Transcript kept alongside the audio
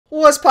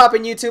What's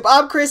poppin' YouTube?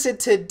 I'm Chris and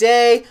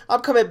today I'm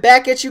coming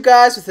back at you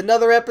guys with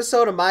another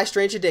episode of My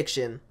Strange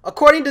Addiction.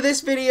 According to this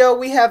video,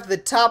 we have the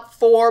top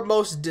 4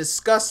 most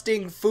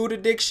disgusting food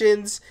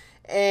addictions,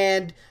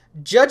 and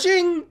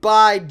judging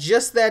by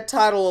just that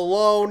title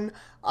alone,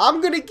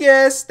 I'm gonna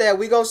guess that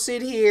we gonna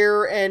sit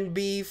here and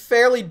be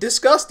fairly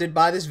disgusted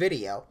by this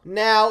video.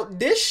 Now,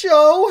 this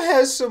show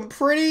has some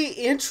pretty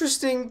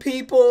interesting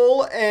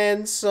people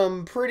and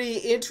some pretty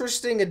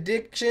interesting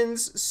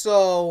addictions,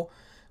 so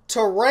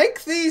to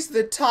rank these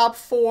the top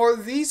 4,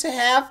 these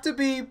have to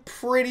be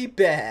pretty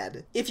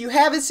bad. If you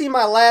haven't seen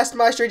my last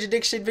My Strange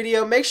Addiction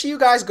video, make sure you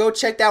guys go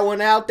check that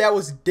one out. That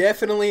was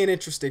definitely an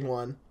interesting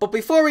one. But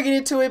before we get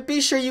into it, be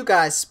sure you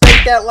guys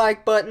spank that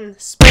like button,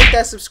 spank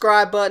that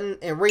subscribe button,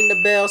 and ring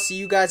the bell so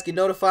you guys get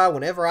notified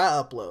whenever I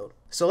upload.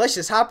 So let's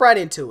just hop right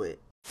into it.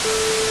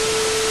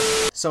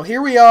 So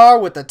here we are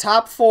with the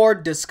top 4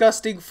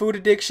 disgusting food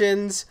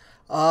addictions.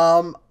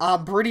 I'm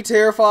pretty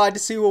terrified to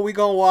see what we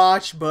gonna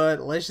watch, but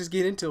let's just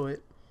get into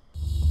it.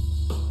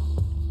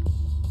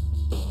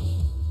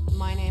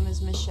 My name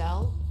is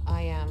Michelle.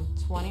 I am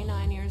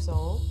 29 years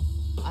old.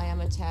 I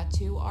am a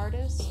tattoo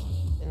artist,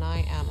 and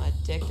I am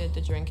addicted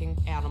to drinking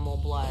animal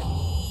blood.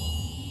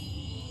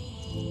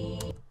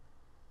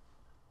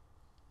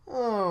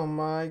 Oh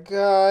my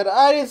god,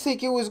 I didn't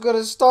think it was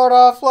gonna start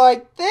off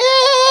like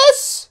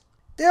this!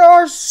 There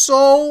are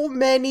so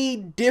many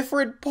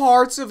different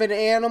parts of an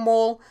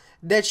animal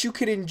that you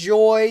could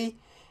enjoy,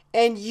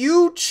 and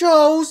you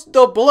chose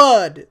the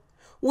blood,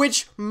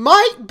 which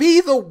might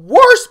be the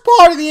worst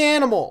part of the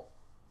animal.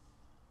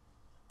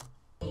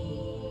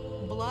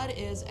 Blood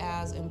is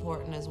as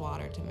important as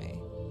water to me.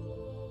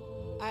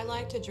 I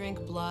like to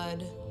drink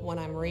blood when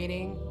I'm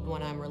reading,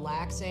 when I'm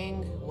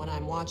relaxing, when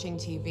I'm watching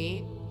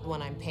TV,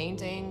 when I'm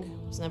painting.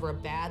 It's never a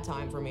bad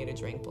time for me to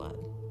drink blood.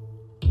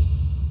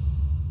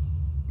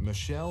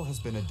 Michelle has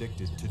been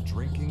addicted to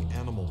drinking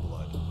animal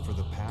blood for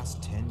the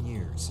past 10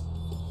 years.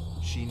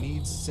 She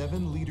needs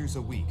 7 liters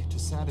a week to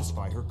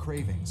satisfy her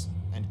cravings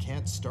and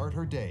can't start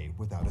her day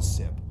without a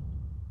sip.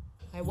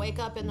 I wake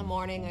up in the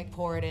morning, I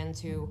pour it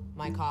into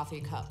my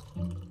coffee cup.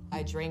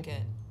 I drink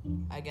it.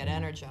 I get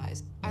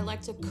energized. I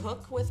like to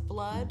cook with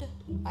blood.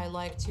 I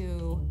like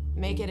to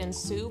make it in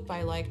soup.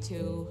 I like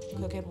to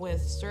cook it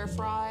with stir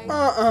fry. When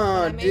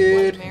I make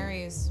Dude. Bloody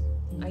Marys,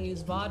 I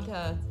use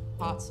vodka,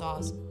 hot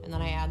sauce, and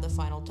then I add the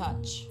final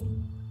touch.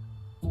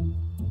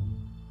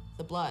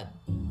 The blood.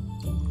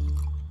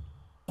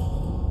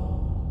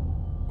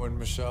 When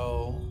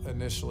Michelle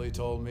initially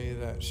told me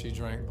that she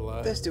drank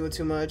blood, That's doing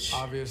too much.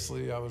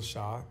 obviously I was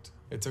shocked.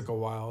 It took a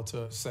while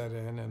to set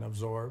in and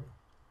absorb.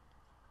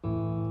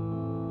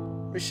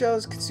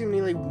 Michelle's consumed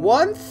nearly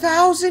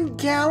 1,000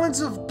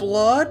 gallons of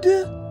blood?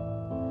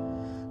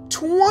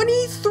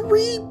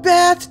 23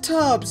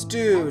 bathtubs, I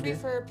dude.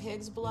 prefer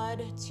pig's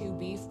blood to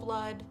beef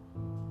blood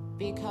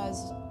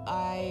because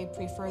I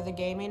prefer the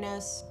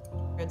gaminess.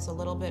 It's a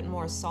little bit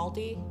more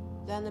salty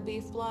than the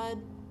beef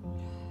blood.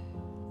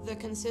 The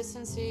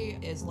consistency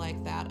is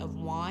like that of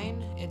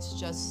wine. It's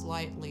just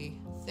slightly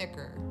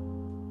thicker.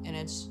 And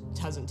it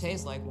doesn't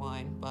taste like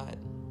wine, but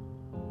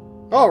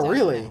Oh, it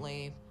really?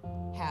 definitely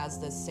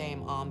has the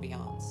same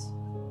ambiance.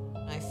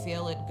 I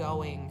feel it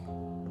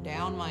going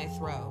down my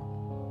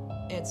throat.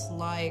 It's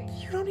like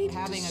You don't need to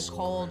having a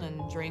cold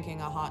and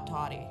drinking a hot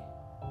toddy.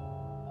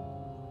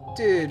 I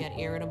Dude, get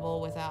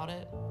irritable without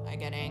it. I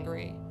get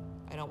angry.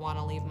 I don't want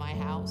to leave my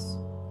house.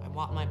 I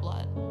want my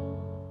blood.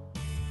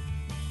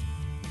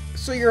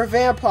 so you're a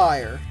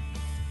vampire.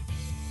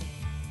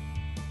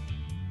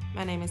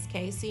 My name is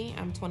Casey.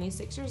 I'm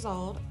 26 years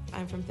old.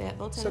 I'm from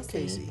Fayetteville, So Tennessee.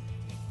 Casey.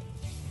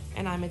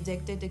 And I'm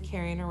addicted to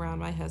carrying around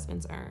my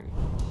husband's urn.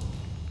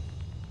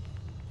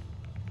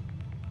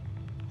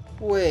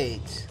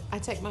 Wait. I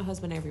take my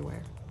husband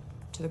everywhere.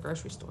 To the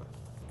grocery store.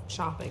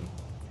 Shopping.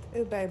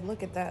 Ooh, babe,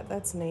 look at that.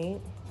 That's neat.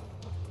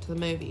 To the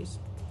movies.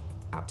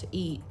 Out to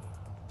eat.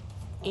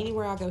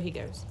 Anywhere I go, he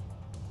goes.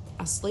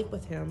 I sleep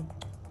with him.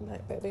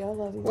 Like, baby, I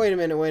love you. Wait a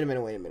minute.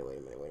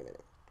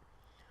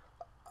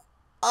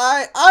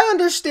 I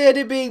understand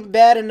it being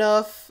bad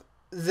enough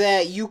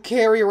that you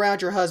carry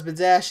around your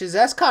husband's ashes.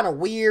 That's kind of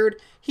weird.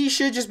 He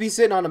should just be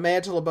sitting on the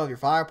mantle above your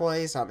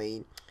fireplace. I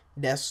mean,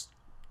 there's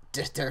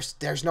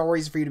no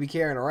reason for you to be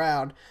carrying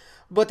around.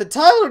 But the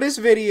title of this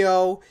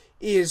video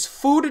is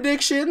Food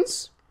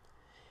Addictions,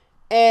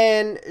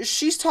 and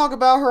she's talking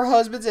about her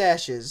husband's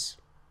ashes.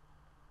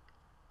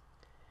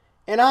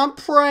 And I'm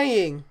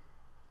praying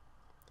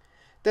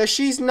that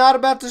she's not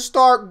about to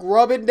start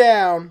grubbing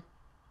down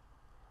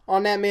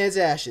on that man's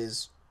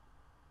ashes.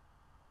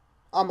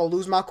 I'm gonna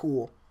lose my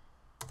cool.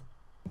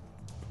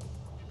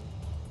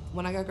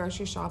 When I go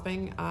grocery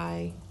shopping,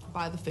 I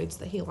buy the foods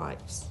that he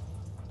likes.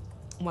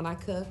 When I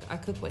cook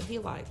what he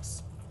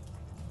likes.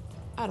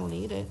 I don't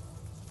eat it,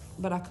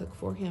 but I cook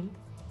for him.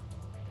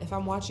 If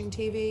I'm watching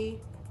TV,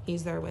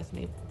 he's there with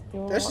me.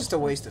 That's just a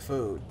waste of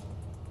food.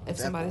 If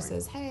that somebody point.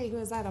 says, hey, who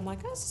is that? I'm like,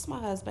 oh, this is my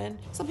husband.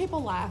 Some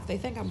people laugh. They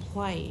think I'm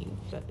playing,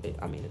 but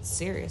I mean, it's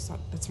serious.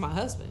 It's my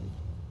husband.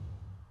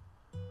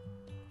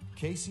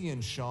 Casey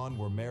and Sean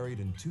were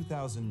married in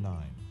 2009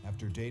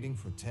 after dating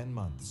for 10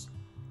 months.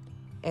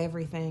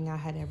 Everything I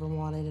had ever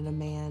wanted in a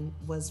man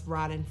was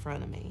right in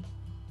front of me,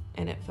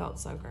 and it felt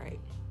so great.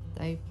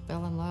 They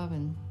fell in love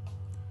and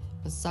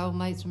was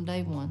soulmates from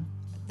day one.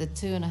 The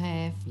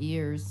 2.5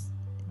 years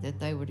that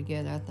they were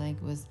together, I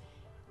think, was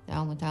the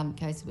only time that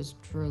Casey was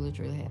truly,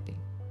 truly happy.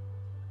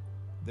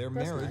 Their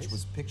That's marriage nice.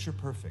 was picture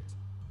perfect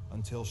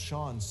until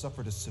Sean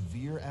suffered a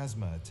severe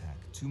asthma attack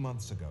 2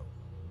 months ago.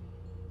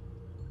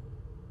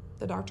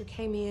 The doctor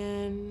came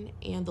in,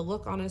 and the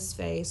look on his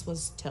face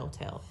was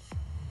telltale.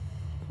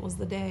 It was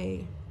the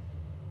day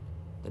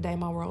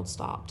my world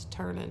stopped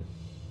turning.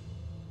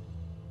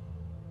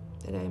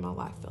 The day my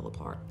life fell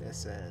apart. That's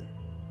sad.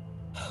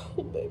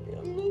 Oh, baby,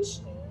 I miss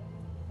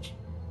you.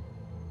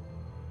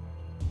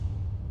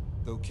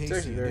 Though actually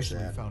Casey very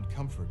initially sad. found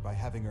comfort by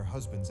having her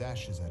husband's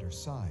ashes at her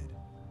side,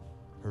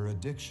 her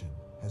addiction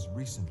has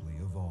recently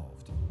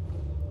evolved.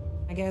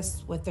 I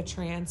guess with the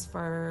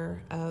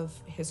transfer of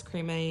his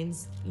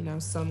cremains, you know,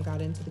 some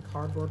got into the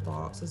cardboard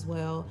box as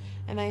well,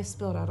 and they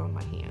spilled out on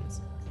my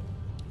hands.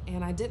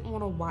 And I didn't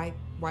want to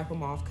wipe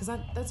them off, because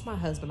that's my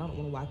husband. I don't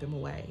want to wipe him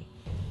away.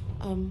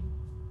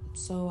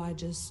 So I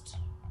just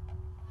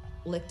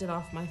licked it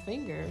off my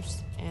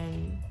fingers,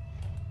 and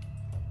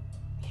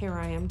here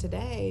I am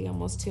today,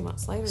 almost 2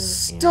 months later.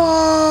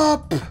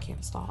 Stop! And I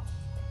can't stop.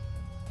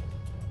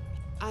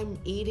 I'm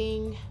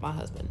eating my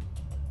husband.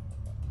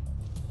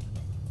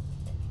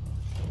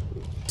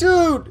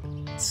 Dude,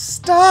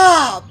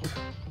 stop!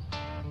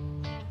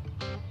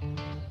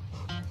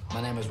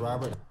 My name is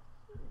Robert.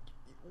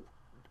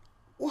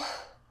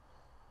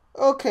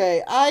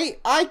 Okay, I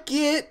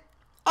get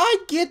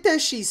that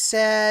she's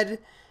sad.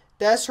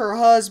 That's her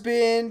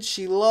husband.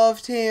 She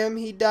loved him.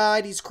 He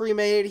died. He's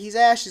cremated. He's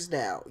ashes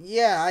now.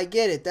 Yeah, I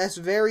get it. That's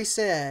very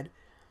sad.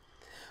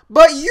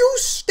 But you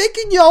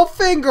sticking your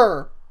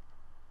finger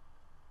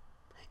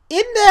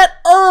in that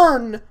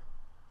urn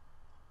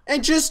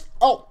and just,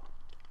 oh,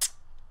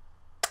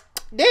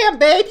 damn,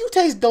 babe, you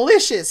taste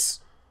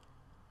delicious.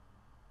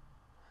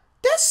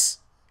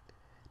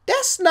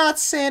 That's not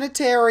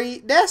sanitary.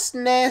 That's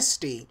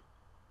nasty.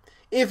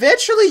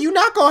 Eventually, you're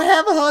not gonna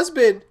have a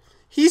husband.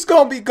 He's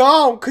gonna be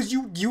gone because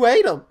you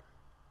ate him.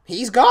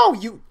 He's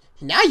gone.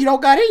 Now you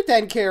don't got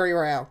anything to carry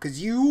around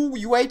because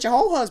you ate your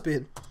whole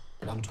husband.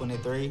 I'm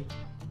 23.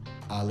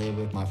 I live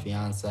with my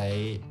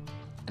fiance,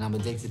 and I'm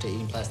addicted to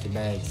eating plastic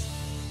bags.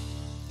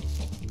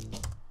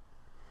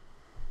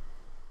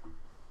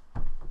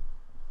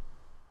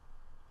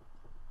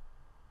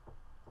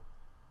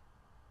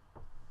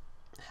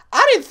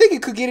 I didn't think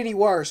it could get any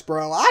worse,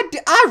 bro. I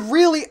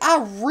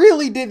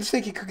really didn't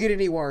think it could get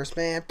any worse,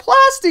 man.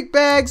 Plastic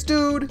bags,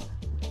 dude.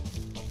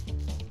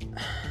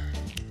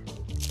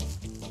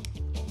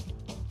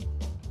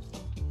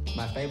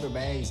 My favorite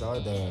bags are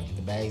the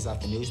bags off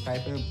the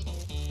newspaper.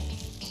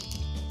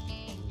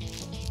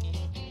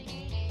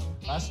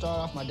 I start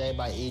off my day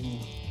by eating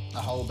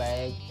a whole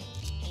bag.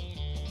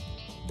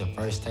 The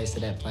first taste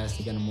of that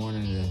plastic in the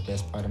morning is the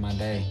best part of my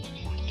day.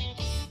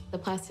 The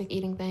plastic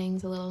eating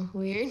thing's a little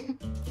weird.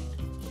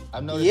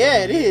 I've noticed Yeah,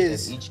 over it the years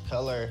is. that each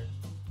color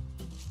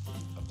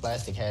of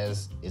plastic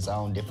has its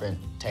own different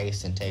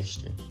taste and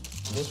texture.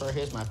 This right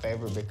here is my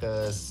favorite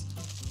because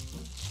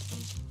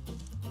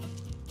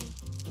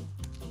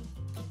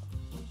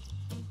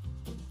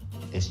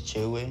it's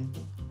chewy,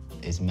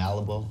 it's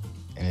malleable,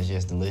 and it's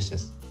just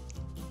delicious.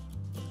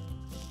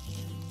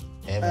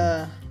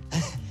 Heaven.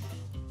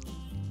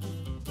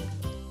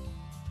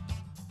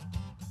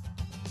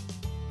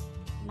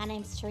 My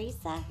name's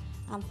Teresa.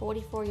 I'm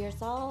 44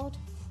 years old.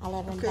 I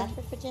live in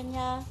Bedford,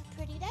 Virginia.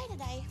 Pretty day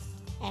today.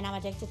 And I'm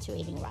addicted to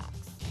eating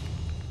rocks.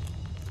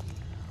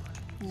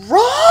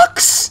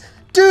 Rocks?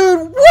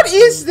 Dude, what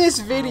is this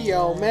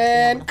video,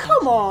 man?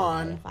 Come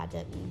on. If I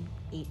didn't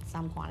eat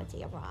some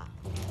quantity of rock.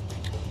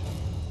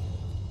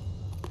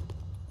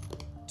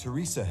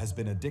 Teresa has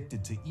been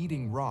addicted to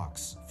eating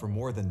rocks for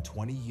more than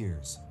 20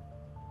 years.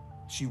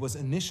 She was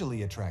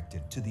initially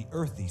attracted to the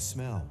earthy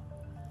smell.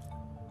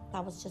 I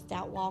was just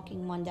out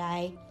walking one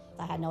day.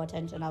 I had no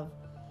intention of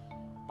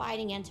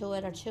biting into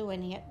it or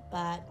chewing it,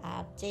 but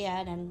I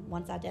did, and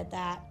once I did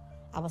that,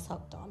 I was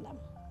hooked on them.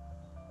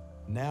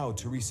 Now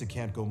Teresa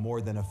can't go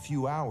more than a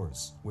few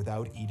hours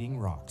without eating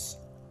rocks.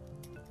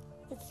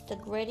 It's the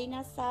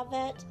grittiness of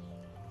it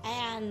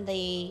and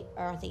the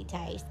earthy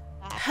taste.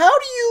 How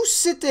do you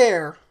sit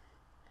there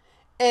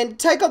and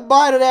take a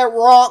bite of that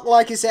rock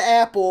like it's an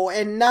apple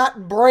and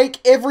not break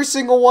every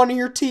single one of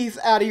your teeth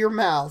out of your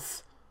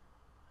mouth?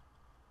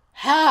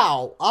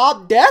 How?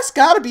 That's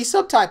got to be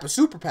some type of I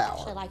superpower.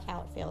 actually like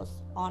how it feels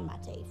on my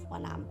teeth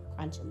when I'm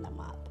crunching them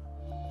up.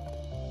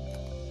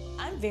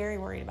 I'm very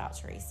worried about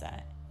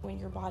Teresa. When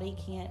your body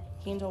can't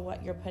handle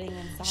what you're putting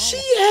inside. She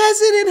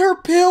has it in her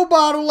pill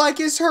bottle like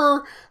it's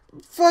her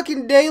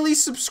fucking daily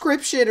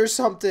subscription or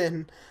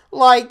something.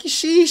 Like,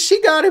 she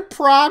got it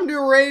primed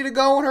and ready to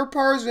go in her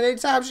purse, and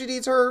anytime she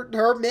needs her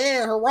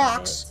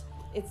rocks.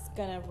 It's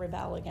gonna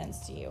rebel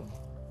against you.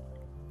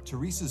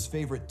 Teresa's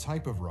favorite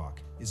type of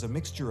rock is a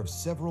mixture of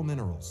several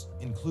minerals,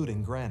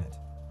 including granite.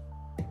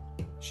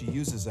 She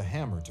uses a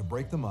hammer to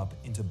break them up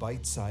into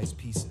bite-sized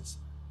pieces.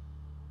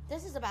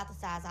 This is about the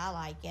size I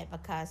like it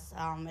because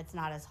it's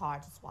not as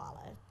hard to swallow.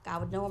 I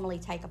would normally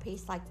take a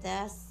piece like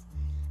this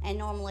and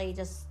normally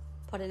just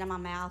put it in my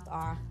mouth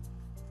or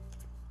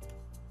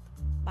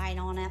bite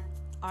on it,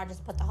 or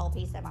just put the whole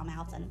piece in my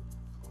mouth and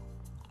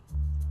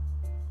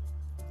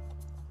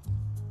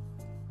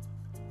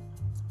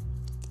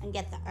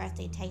get the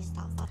earthy taste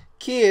off of it.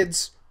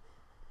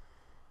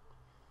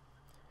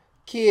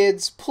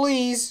 Kids,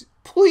 please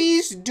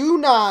do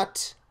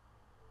not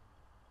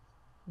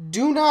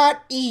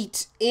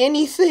eat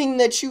anything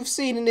that you've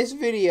seen in this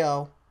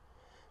video.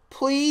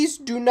 Please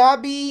do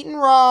not be eating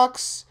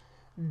rocks.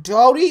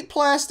 Don't eat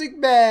plastic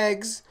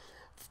bags.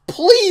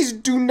 Please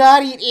do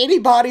not eat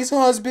anybody's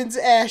husband's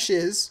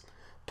ashes.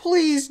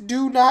 Please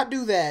do not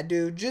do that,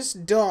 dude.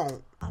 Just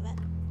don't.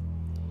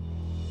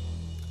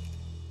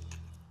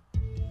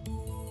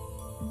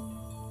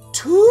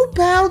 2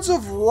 pounds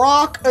of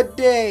rock a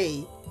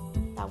day.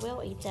 I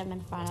will eat them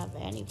in front of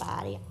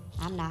anybody.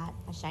 I'm not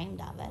ashamed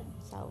of it,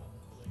 so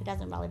it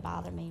doesn't really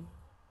bother me.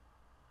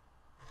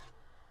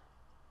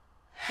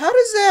 How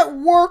does that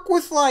work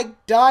with,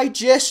 like,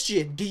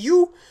 digestion? Do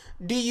you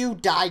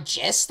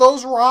digest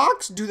those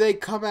rocks? Do they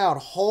come out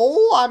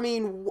whole? I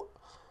mean,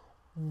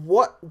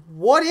 why?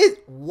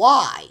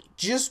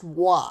 Just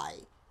why?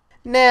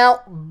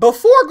 Now,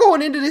 before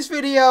going into this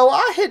video,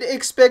 I had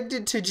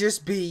expected to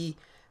just be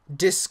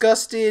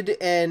disgusted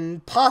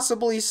and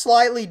possibly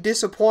slightly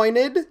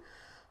disappointed.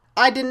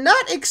 I did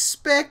not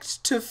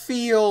expect to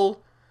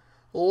feel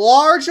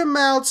large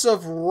amounts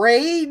of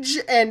rage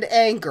and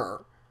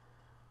anger,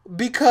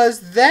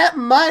 because that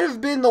might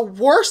have been the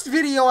worst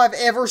video I've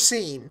ever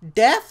seen.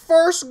 That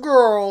first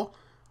girl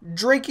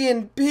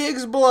drinking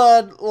pig's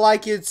blood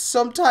like it's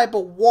some type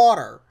of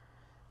water.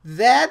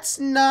 That's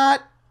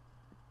not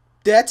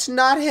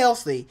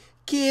healthy.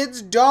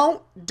 Kids,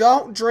 don't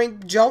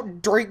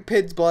drink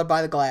pig's blood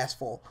by the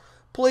glassful.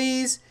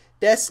 Please,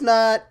 that's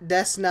not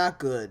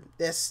good.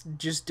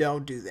 Just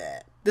don't do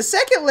that. The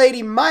second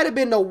lady might have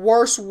been the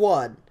worst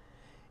one.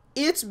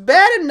 It's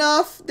bad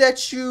enough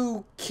that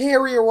you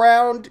carry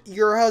around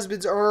your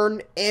husband's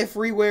urn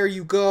everywhere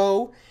you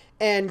go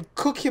and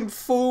cook him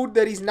food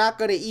that he's not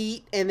going to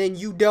eat, and then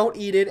you don't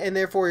eat it, and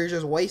therefore you're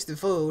just wasting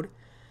food.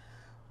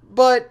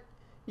 But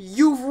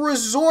you've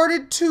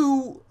resorted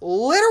to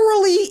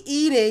literally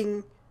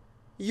eating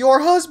your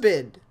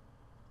husband.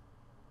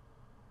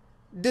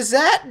 Does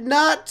that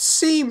not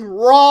seem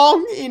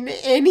wrong in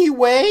any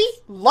way?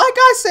 Like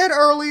I said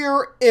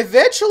earlier,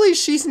 eventually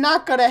she's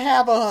not going to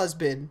have a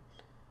husband.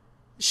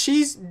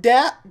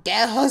 That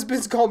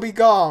husband's gonna be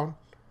gone,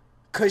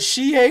 cause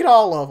she ate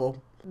all of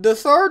them. The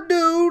third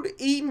dude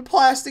eating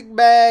plastic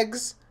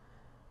bags,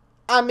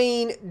 I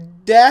mean,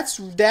 that's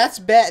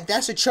bad.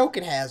 That's a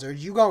choking hazard.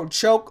 You gonna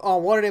choke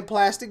on one of them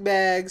plastic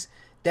bags.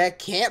 That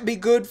can't be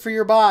good for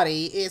your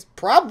body. It's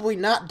probably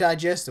not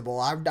digestible.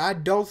 I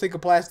don't think a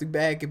plastic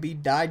bag can be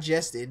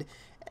digested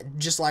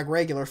just like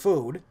regular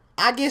food.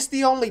 I guess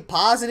the only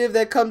positive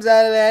that comes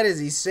out of that is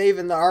he's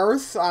saving the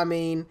earth. I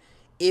mean,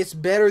 it's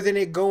better than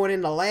it going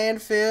in the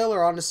landfill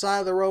or on the side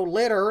of the road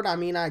littered. I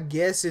mean, I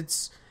guess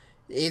it's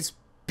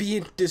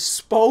being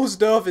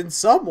disposed of in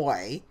some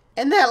way.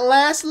 And that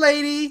last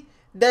lady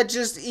that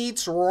just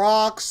eats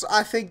rocks,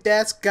 I think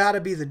that's gotta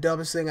be the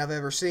dumbest thing I've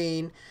ever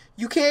seen.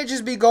 You can't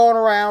just be going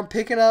around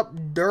picking up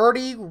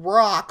dirty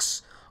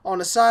rocks on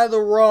the side of the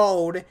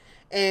road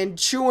and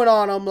chewing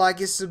on them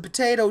like it's some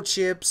potato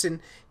chips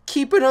and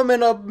keeping them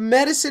in a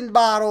medicine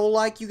bottle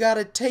like you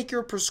gotta take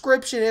your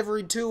prescription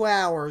every 2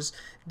 hours.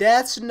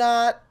 That's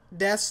not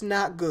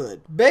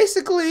good.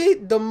 Basically,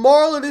 the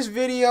moral of this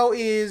video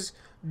is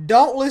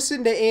don't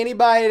listen to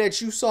anybody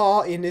that you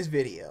saw in this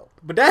video.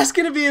 But that's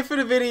going to be it for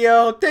the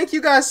video. Thank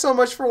you guys so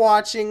much for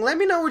watching. Let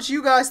me know what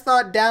you guys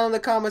thought down in the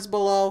comments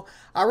below.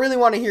 I really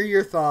want to hear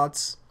your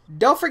thoughts.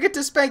 Don't forget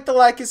to spank the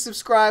like and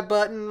subscribe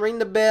button, ring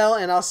the bell,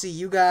 and I'll see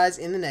you guys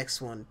in the next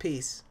one.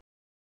 Peace.